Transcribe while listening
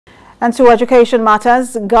And to education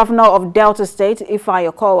matters, Governor of Delta State,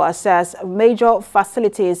 Okowa, says major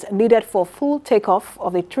facilities needed for full takeoff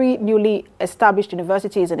of the 3 newly established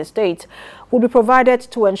universities in the state will be provided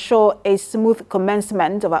to ensure a smooth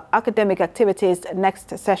commencement of academic activities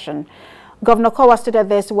next session. Governor Okowa stated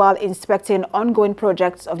this while inspecting ongoing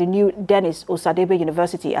projects of the new Dennis Osadebe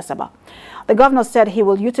University, Asaba. The governor said he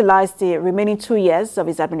will utilize the remaining 2 years of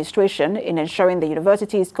his administration in ensuring the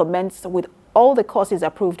universities commence with all the courses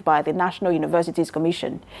approved by the National Universities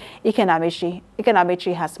Commission. Iken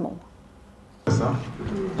Amechi has more. On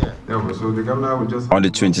the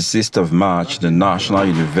 26th of March, the National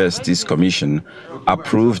Universities Commission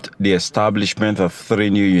approved the establishment of 3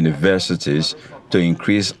 new universities to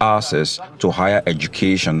increase access to higher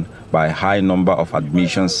education by a high number of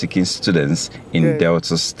admission-seeking students in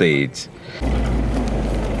Delta State.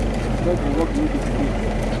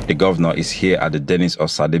 The governor is here at the Dennis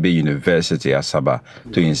Osadebe University, Asaba,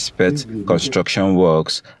 to inspect construction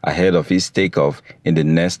works ahead of his takeoff in the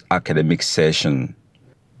next academic session.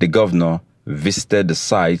 The governor visited the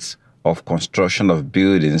sites of construction of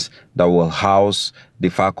buildings that will house the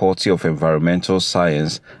Faculty of Environmental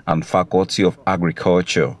Science and Faculty of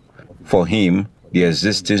Agriculture. For him, the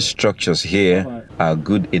existing structures here are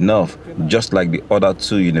good enough, just like the other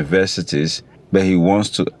 2 universities, but he wants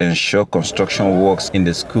to ensure construction works in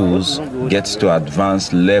the schools gets to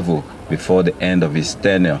advanced level before the end of his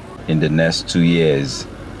tenure in the next 2 years.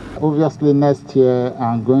 Obviously, next year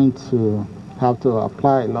I'm going to have to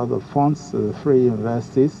apply a lot of funds to the 3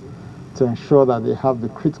 universities to ensure that they have the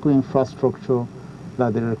critical infrastructure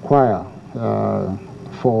that they require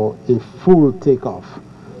for a full takeoff.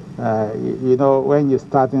 You know, when you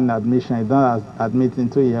start in admission, you don't admit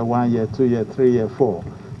into year 1, year 2, year 3, year 4.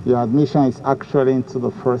 Your admission is actually into the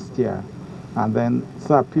first year. And then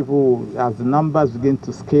so people, as the numbers begin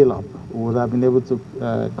to scale up, would have been able to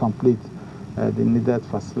complete the needed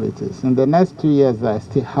facilities. In the next 2 years that I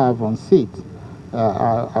still have on seat,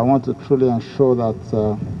 I want to truly ensure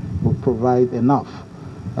that we provide enough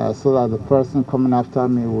so that the person coming after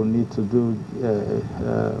me will need to do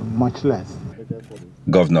much less.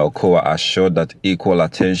 Governor Okowa assured that equal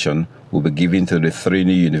attention will be given to the 3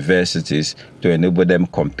 new universities to enable them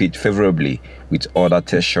compete favorably with other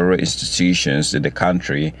tertiary institutions in the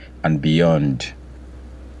country and beyond.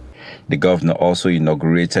 The governor also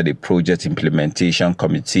inaugurated a project implementation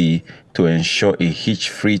committee to ensure a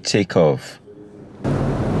hitch-free takeoff.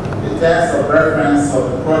 The terms of reference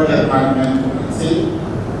of the project management committee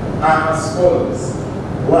are as follows.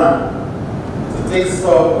 1. To take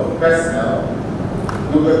stock of personnel,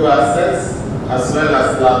 movable assets, as well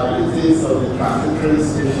as liabilities of the transitory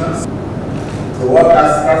institutions, to work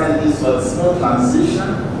as strategies for the smooth transition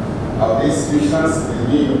of the institutions to the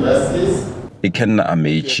new universities. Iken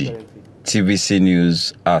Amechi, TVC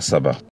News, Asaba.